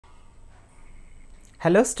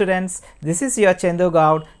Hello students, this is your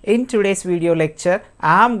JNTUH. In today's video lecture,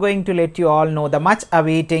 I am going to let you all know the much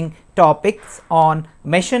awaiting topics on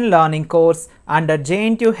machine learning course under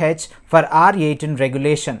JNTUH for R18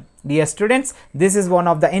 regulation. Dear students, this is one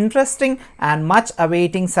of the interesting and much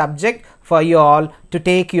awaiting subject for you all to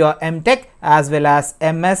take your MTech as well as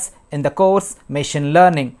MS in the course machine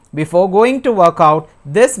learning. Before going to work out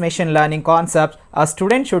this machine learning concept, a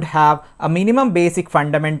student should have a minimum basic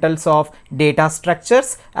fundamentals of data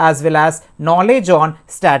structures as well as knowledge on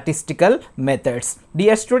statistical methods.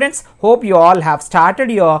 Dear students, hope you all have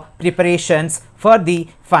started your preparations for the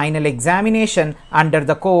final examination under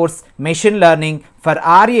the course machine learning for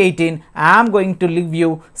R18. I am going to leave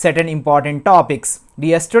you certain important topics.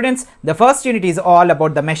 Dear students, the first unit is all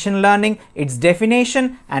about the machine learning, its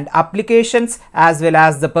definition and applications as well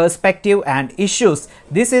as the perspective and issues.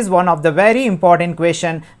 This is one of the very important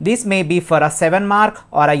question. This may be for a 7 mark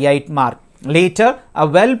or a 8 mark. Later, a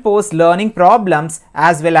well-posed learning problems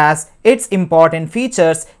as well as its important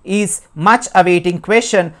features is much awaiting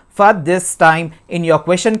question for this time in your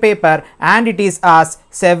question paper, and it is asked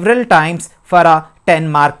several times for a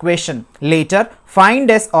 10 mark question. Later,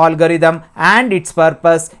 find S algorithm and its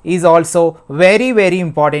purpose is also very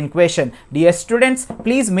important question. Dear students,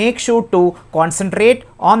 please make sure to concentrate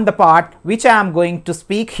on the part which I am going to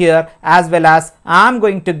speak here, as well as I am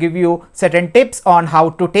going to give you certain tips on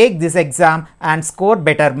how to take this exam and score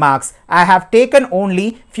better marks. I have taken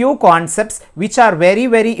only few concepts which are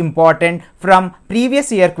very important from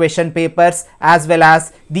previous year question papers as well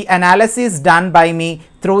as the analysis done by me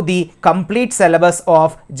through the complete syllabus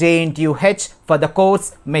of JNTUH for the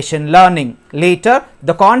course machine learning. Later,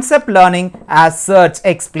 the concept learning as such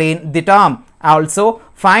explain the term. Also,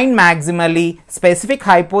 find maximally specific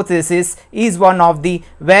hypothesis is one of the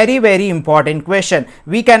very important question.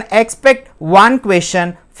 We can expect one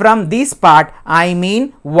question from this part, I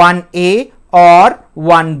mean 1A or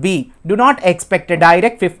 1B. Do not expect a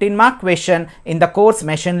direct 15 mark question in the course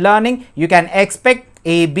machine learning. You can expect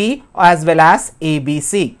AB as well as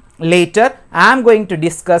ABC. Later, I am going to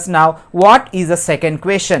discuss now what is the second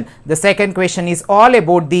question. The second question is all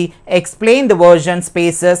about the explain the version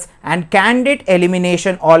spaces and candidate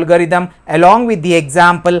elimination algorithm along with the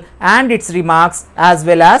example and its remarks as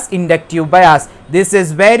well as inductive bias. This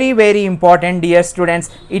is very important, dear students.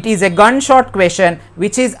 It is a gunshot question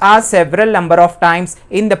which is asked several number of times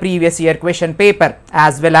in the previous year question paper,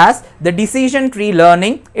 as well as the decision tree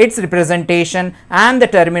learning, its representation and the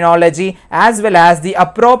terminology, as well as the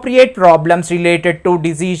appropriate problems related to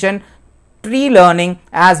decision tree learning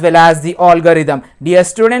as well as the algorithm. Dear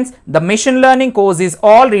students, the machine learning course is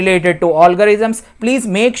all related to algorithms. Please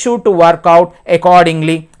make sure to work out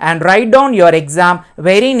accordingly and write down your exam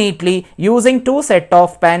very neatly using two set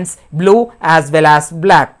of pens, blue as well as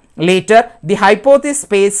black. Later, the hypothesis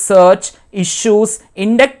space search, issues,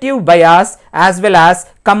 inductive bias as well as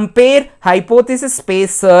compare hypothesis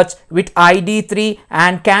space search with ID3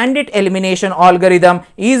 and candidate elimination algorithm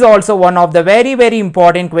is also one of the very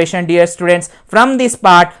important question, dear students. From this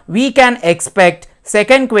part, we can expect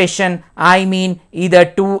second question, I mean either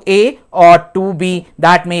 2A or 2B,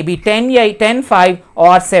 that may be 10-8, 10-5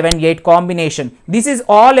 or 7-8 combination. This is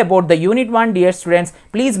all about the unit 1, dear students.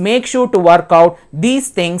 Please make sure to work out these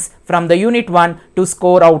things from the unit 1 to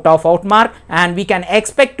score out of mark, and we can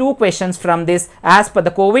expect 2 questions from this. As per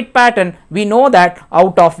the Covid pattern, we know that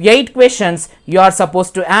out of 8 questions you are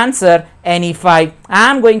supposed to answer any 5.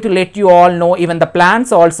 I am going to let you all know even the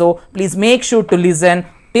plans also. Please make sure to listen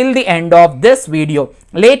till the end of this video.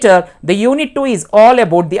 Later, the unit 2 is all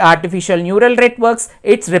about the artificial neural networks,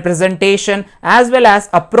 its representation as well as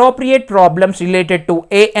appropriate problems related to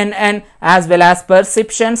ANN as well as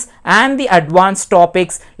perceptions and the advanced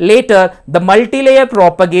topics. Later, the multi-layer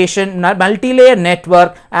propagation, multi-layer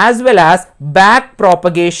network as well as back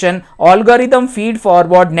propagation, algorithm feed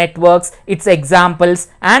forward networks, its examples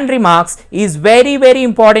and remarks is very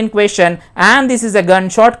important question, and this is a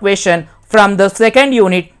gunshot question from the second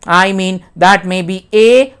unit, I mean that may be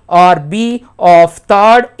A or B of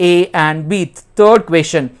third A and B, third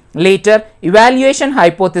question. Later, evaluation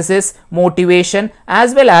hypothesis, motivation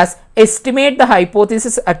as well as estimate the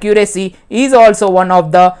hypothesis accuracy is also one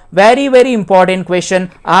of the very important question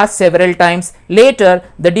asked several times. Later,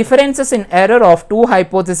 the differences in error of two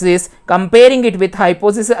hypotheses, comparing it with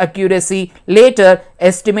hypothesis accuracy. Later,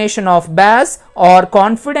 estimation of bias or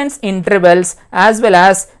confidence intervals as well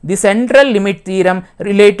as the central limit theorem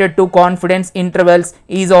related to confidence intervals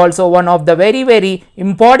is also one of the very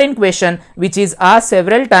important question which is is asked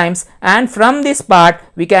several times, and from this part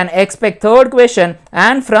we can expect third question,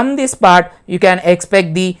 and from this part you can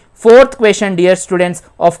expect the fourth question, dear students,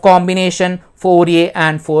 of combination 4A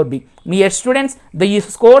and 4B. Dear students, the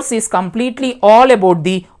course is completely all about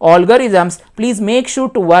the algorithms. Please make sure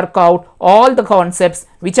to work out all the concepts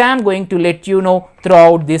which I am going to let you know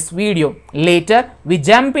throughout this video. Later we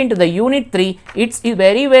jump into the unit 3. It's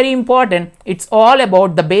very important. It's all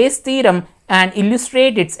about the Bayes theorem and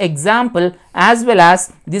illustrate its example, as well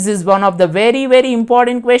as this is one of the very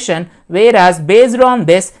important question, whereas based on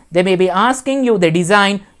this they may be asking you the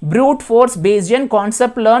design brute force Bayesian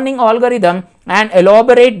concept learning algorithm and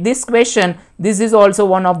elaborate this question. This is also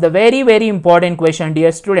one of the very important question,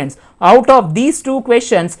 dear students. Out of these two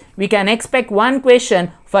questions we can expect one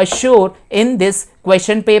question for sure in this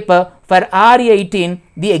question paper for R18,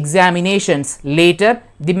 the examinations. Later,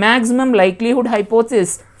 the maximum likelihood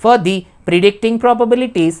hypothesis for the predicting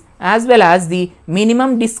probabilities, as well as the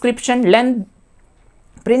minimum description length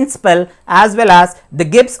principle, as well as the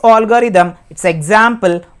Gibbs algorithm, its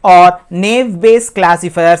example, or naive Bayes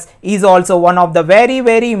classifiers is also one of the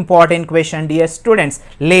very important question, dear students.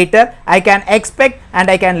 Later I can expect and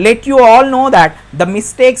I can let you all know that the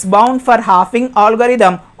mistakes bound for halving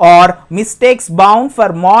algorithm or mistakes bound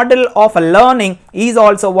for model of a learning is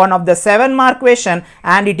also one of the 7-mark question,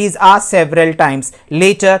 and it is asked several times.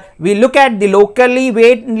 Later we look at the locally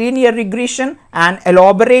weighted linear regression and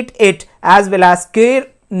elaborate it, as well as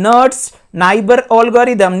Nerd's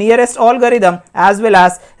nearest algorithm, as well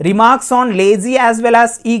as remarks on lazy as well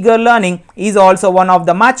as eager learning is also one of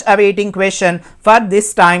the much awaiting question for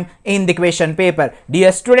this time in the question paper.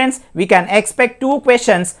 Dear students, we can expect two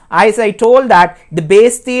questions, as I told that the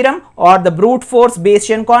Bayes theorem or the brute force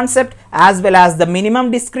Bayesian concept, as well as the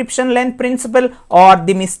minimum description length principle or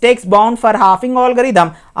the mistakes bound for halving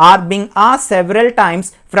algorithm are being asked several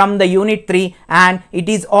times from the unit 3, and it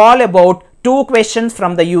is all about two questions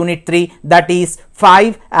from the unit 3, that is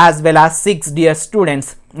 5 as well as 6, dear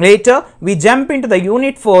students. Later we jump into the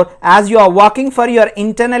unit 4. As you are working for your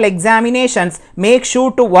internal examinations, make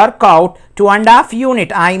sure to work out 2.5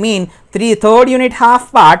 unit, I mean third unit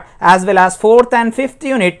half part, as well as fourth and fifth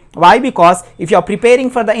unit. Why? Because if you are preparing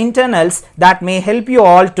for the internals, that may help you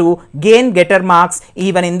all to gain better marks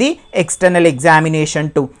even in the external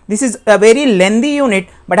examination too. This is a very lengthy unit,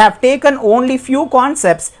 but I have taken only few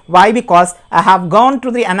concepts. Why? Because I have gone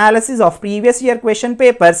through the analysis of previous year question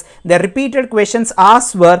papers. The repeated questions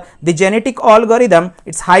asked were the genetic algorithm,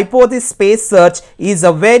 its hypothesis space search is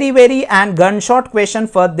a very and gunshot question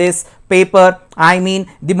for this paper. I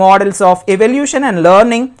mean the models of evolution and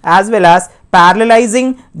learning, as well as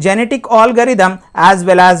parallelizing genetic algorithm, as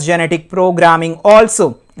well as genetic programming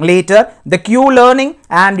also. Later the Q learning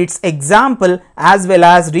and its example, as well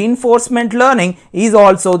as reinforcement learning is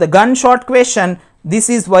also the gunshot question. This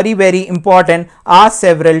is very important, asked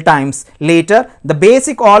several times. Later the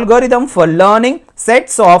basic algorithm for learning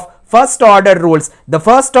sets of first order rules. The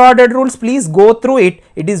first order rules, please go through it.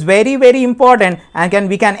 It is very important, and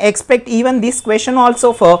we can expect even this question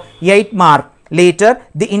also for 8 mark. Later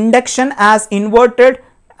the induction as inverted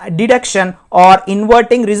deduction or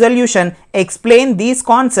inverting resolution, explain these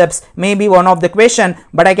concepts may be one of the question,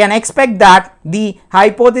 but I can expect that the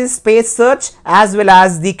hypothesis space search as well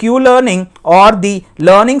as the Q learning or the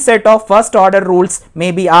learning set of first order rules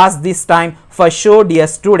may be asked this time for sure, dear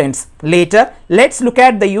students. Later let's look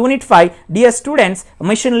at the unit 5. Dear students,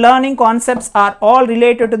 machine learning concepts are all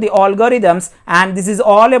related to the algorithms, and this is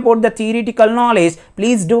all about the theoretical knowledge.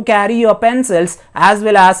 Please do carry your pencils, as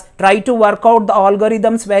well as try to work out the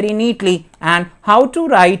algorithms very neatly. And how to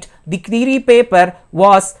write the theory paper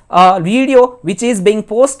was a video which is being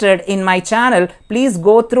posted in my channel. Please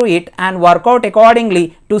go through it and work out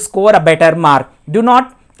accordingly to score a better mark. Do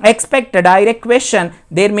not expect a direct question.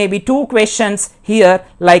 There may be two questions here,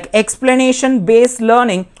 like explanation based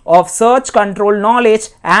learning of search control knowledge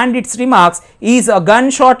and its remarks is a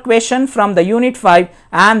gunshot question from the unit 5,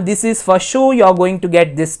 and this is for sure you are going to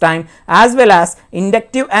get this time, as well as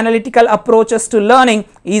inductive analytical approaches to learning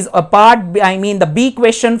is a part, I mean the B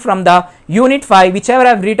question from the unit 5, whichever I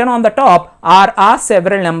have written on the top are asked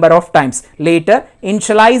several number of times. Later,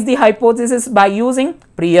 initialize the hypothesis by using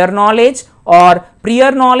prior knowledge or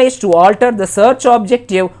prior knowledge to alter the search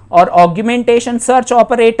objective or augmentation search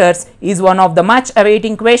operators is one of the much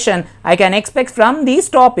awaiting question. I can expect from these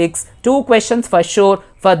topics two questions for sure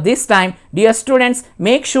for this time. Dear students,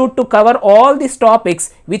 make sure to cover all these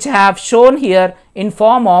topics which I have shown here in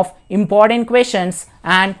form of important questions,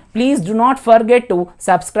 and please do not forget to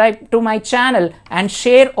subscribe to my channel and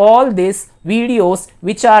share all this videos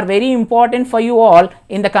which are very important for you all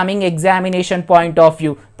in the coming examination point of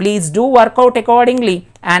view. Please do work out accordingly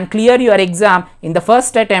and clear your exam in the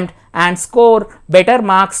first attempt and score better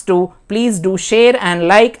marks too. Please do share and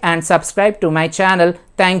like and subscribe to my channel.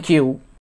 Thank you.